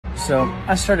So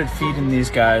I started feeding these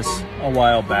guys a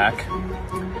while back,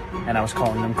 and I was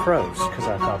calling them crows because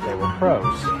I thought they were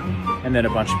crows. And then a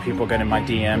bunch of people got in my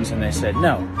DMs and they said,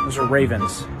 no, those are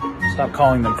ravens. Stop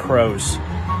calling them crows.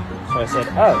 So I said,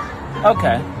 oh,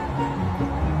 okay.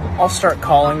 I'll start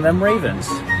calling them ravens.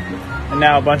 And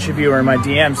now a bunch of you are in my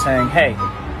DMs saying, hey,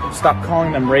 stop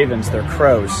calling them ravens, they're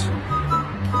crows.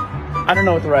 I don't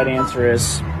know what the right answer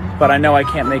is, but I know I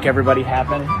can't make everybody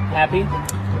happy.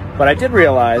 But I did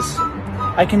realize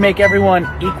I can make everyone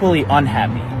equally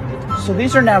unhappy. So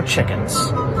these are now chickens.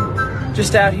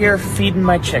 Just out here feeding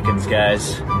my chickens,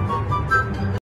 guys.